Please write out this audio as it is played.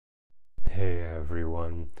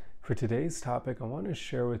everyone. For today's topic, I want to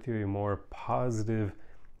share with you a more positive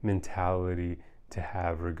mentality to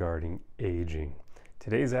have regarding aging.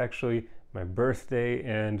 Today's actually my birthday,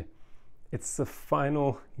 and it's the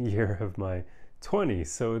final year of my 20s,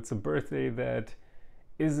 so it's a birthday that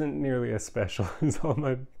isn't nearly as special as all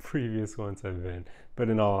my previous ones have been. But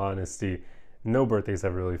in all honesty, no birthdays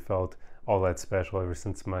have really felt all that special ever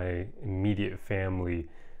since my immediate family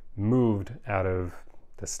moved out of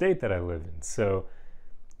the state that I live in. So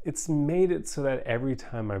it's made it so that every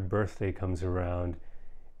time my birthday comes around,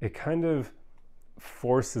 it kind of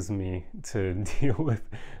forces me to deal with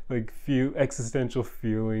like few existential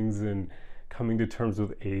feelings and coming to terms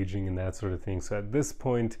with aging and that sort of thing. So at this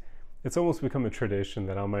point, it's almost become a tradition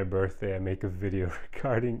that on my birthday I make a video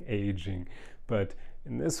regarding aging. But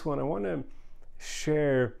in this one, I want to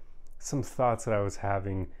share some thoughts that I was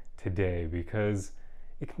having today, because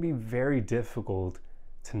it can be very difficult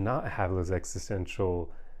to not have those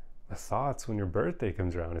existential thoughts when your birthday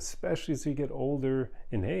comes around, especially as you get older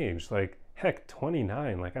in age. Like, heck,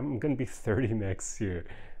 29, like I'm gonna be 30 next year.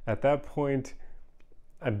 At that point,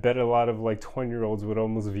 I bet a lot of like 20-year-olds would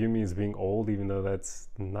almost view me as being old, even though that's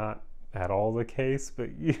not at all the case.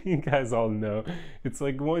 But you guys all know, it's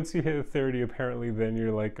like once you hit 30, apparently then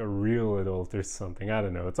you're like a real adult or something. I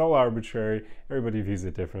don't know, it's all arbitrary, everybody views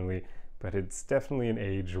it differently, but it's definitely an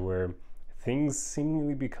age where things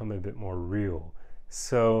seemingly become a bit more real.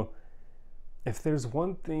 So if there's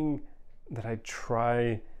one thing that I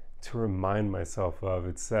try to remind myself of,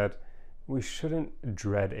 it's that we shouldn't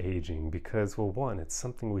dread aging, because, well, one, it's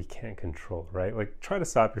something we can't control, right? Like, try to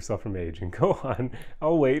stop yourself from aging. Go on,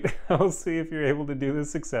 I'll wait. I'll see if you're able to do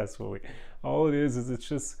this successfully. All it is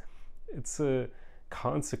it's a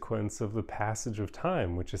consequence of the passage of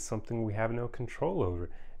time, which is something we have no control over.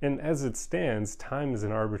 And as it stands, time is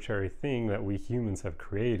an arbitrary thing that we humans have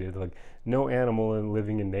created. Like, no animal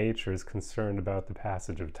living in nature is concerned about the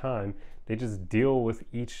passage of time. They just deal with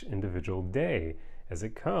each individual day as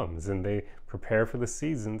it comes, and they prepare for the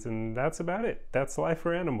seasons, and that's about it. That's life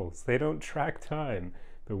for animals. They don't track time,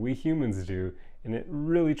 but we humans do, and it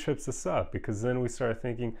really trips us up, because then we start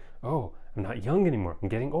thinking, oh, I'm not young anymore, I'm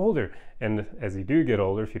getting older. And as you do get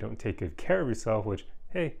older, if you don't take good care of yourself, which,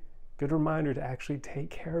 hey, good reminder to actually take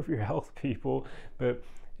care of your health, people. But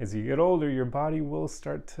as you get older, your body will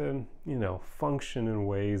start to, function in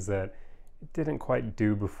ways that it didn't quite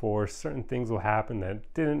do before. Certain things will happen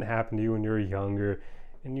that didn't happen to you when you were younger,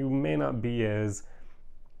 and you may not be as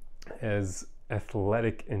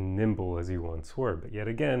athletic and nimble as you once were. But yet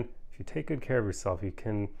again, if you take good care of yourself, you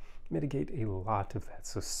can mitigate a lot of that.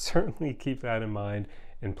 So certainly keep that in mind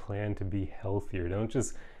and plan to be healthier. Don't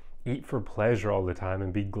just eat for pleasure all the time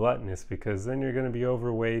and be gluttonous, because then you're going to be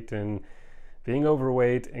overweight, and being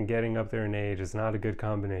overweight and getting up there in age is not a good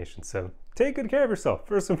combination. So take good care of yourself,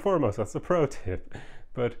 first and foremost. That's the pro tip.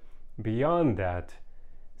 But beyond that,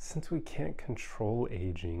 since we can't control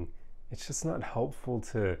aging, it's just not helpful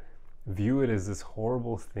to view it as this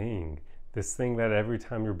horrible thing. This thing that every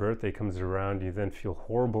time your birthday comes around, you then feel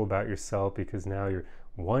horrible about yourself because now you're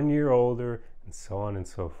 1 year older, and so on and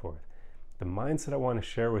so forth. The mindset I want to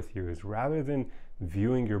share with you is, rather than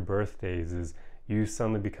viewing your birthdays as you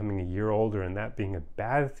suddenly becoming a year older and that being a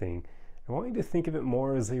bad thing, I want you to think of it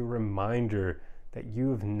more as a reminder that you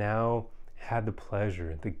have now had the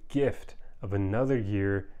pleasure, the gift of another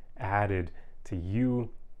year added to you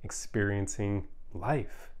experiencing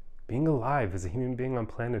life, being alive as a human being on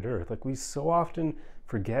planet Earth. Like, we so often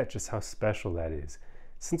forget just how special that is.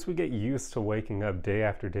 Since we get used to waking up day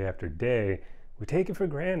after day after day, we take it for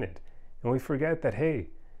granted. And we forget that, hey,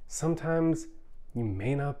 sometimes you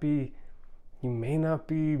may not be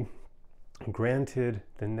granted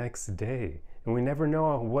the next day. And we never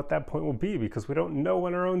know what that point will be, because we don't know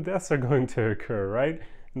when our own deaths are going to occur, right?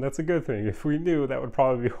 And that's a good thing. If we knew, that would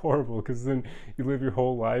probably be horrible, because then you live your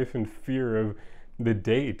whole life in fear of the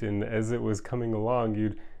date. And as it was coming along,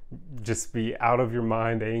 you'd just be out of your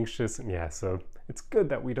mind, anxious. And yeah, so it's good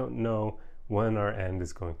that we don't know when our end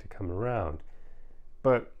is going to come around.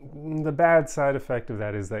 But the bad side effect of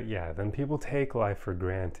that is that, yeah, then people take life for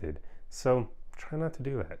granted. So try not to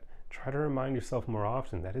do that. Try to remind yourself more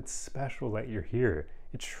often that it's special that you're here.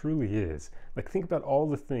 It truly is. Like, think about all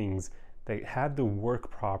the things that had to work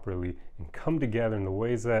properly and come together in the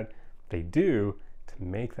ways that they do to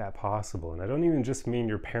make that possible. And I don't even just mean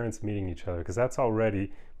your parents meeting each other, because that's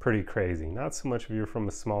already pretty crazy. Not so much if you're from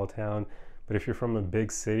a small town, but if you're from a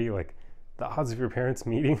big city, like, the odds of your parents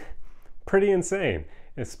meeting, pretty insane,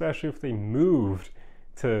 especially if they moved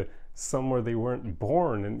to somewhere they weren't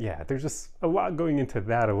born. And yeah, there's just a lot going into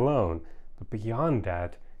that alone. But beyond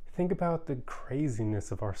that, Think about the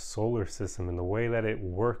craziness of our solar system and the way that it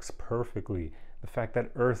works perfectly. The fact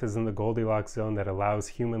that Earth is in the Goldilocks zone that allows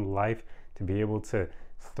human life to be able to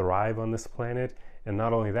thrive on this planet. And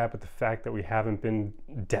not only that, but the fact that we haven't been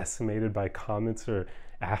decimated by comets or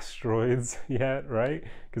asteroids yet, right?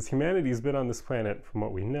 Because humanity's been on this planet, from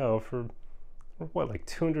what we know, for what, like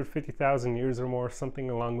 250,000 years or more, something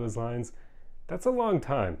along those lines. That's a long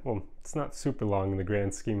time. Well, it's not super long in the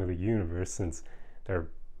grand scheme of the universe, since there are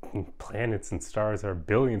planets and stars that are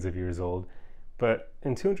billions of years old. But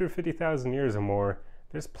in 250,000 years or more,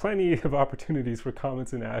 there's plenty of opportunities for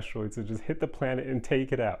comets and asteroids to just hit the planet and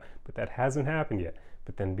take it out. But that hasn't happened yet.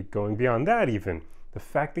 But then going beyond that even, the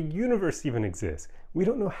fact the universe even exists. We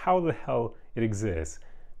don't know how the hell it exists.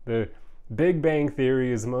 The Big Bang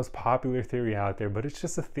Theory is the most popular theory out there, but it's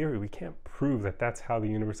just a theory. We can't prove that that's how the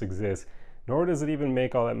universe exists, nor does it even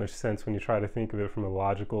make all that much sense when you try to think of it from a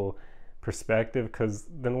logical perspective, because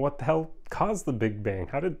then what the hell caused the Big Bang?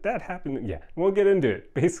 How did that happen? Yeah, we'll get into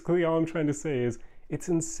it. Basically, all I'm trying to say is it's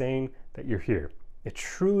insane that you're here. It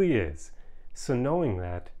truly is. So knowing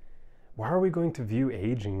that, why are we going to view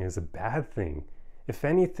aging as a bad thing? If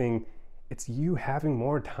anything, it's you having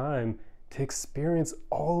more time to experience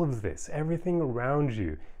all of this, everything around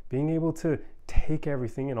you, being able to take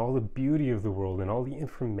everything and all the beauty of the world and all the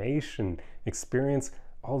information, experience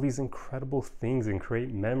all these incredible things and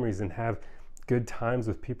create memories and have good times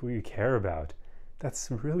with people you care about.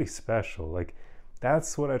 That's really special. Like,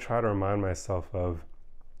 that's what I try to remind myself of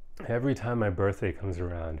every time my birthday comes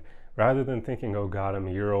around. Rather than thinking, oh God, I'm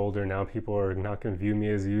a year older, now people are not going to view me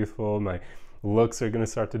as youthful, my looks are going to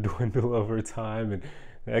start to dwindle over time, and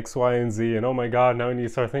X, Y, and Z, and oh my God, now I need to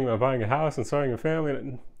start thinking about buying a house and starting a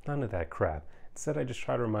family. None of that crap. Instead, I just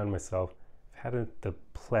try to remind myself I've had the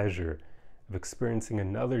pleasure of experiencing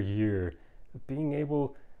another year of being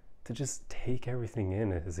able to just take everything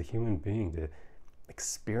in as a human being, to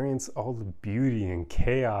experience all the beauty and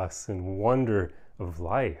chaos and wonder of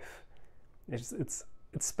life. It's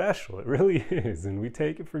special. It really is, and we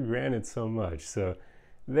take it for granted so much. So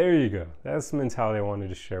there you go. That's the mentality I wanted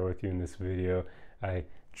to share with you in this video. I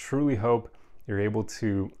truly hope you're able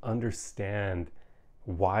to understand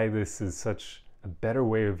why this is such a better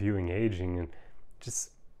way of viewing aging, and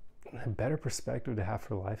just a better perspective to have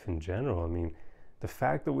for life in general. I mean, the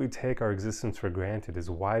fact that we take our existence for granted is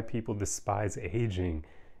why people despise aging,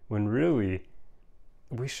 when really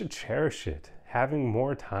we should cherish it. Having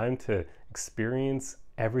more time to experience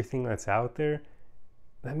everything that's out there,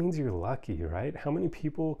 that means you're lucky, right? How many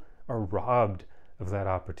people are robbed of that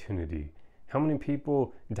opportunity? How many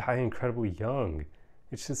people die incredibly young?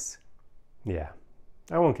 It's just, yeah,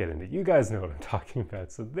 I won't get into it. You guys know what I'm talking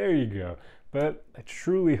about, so there you go. But I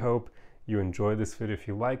truly hope you enjoyed this video. If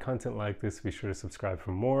you like content like this, be sure to subscribe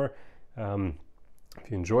for more.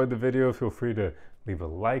 If you enjoyed the video, feel free to leave a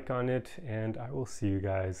like on it, and I will see you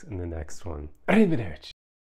guys in the next one. Arrivederci.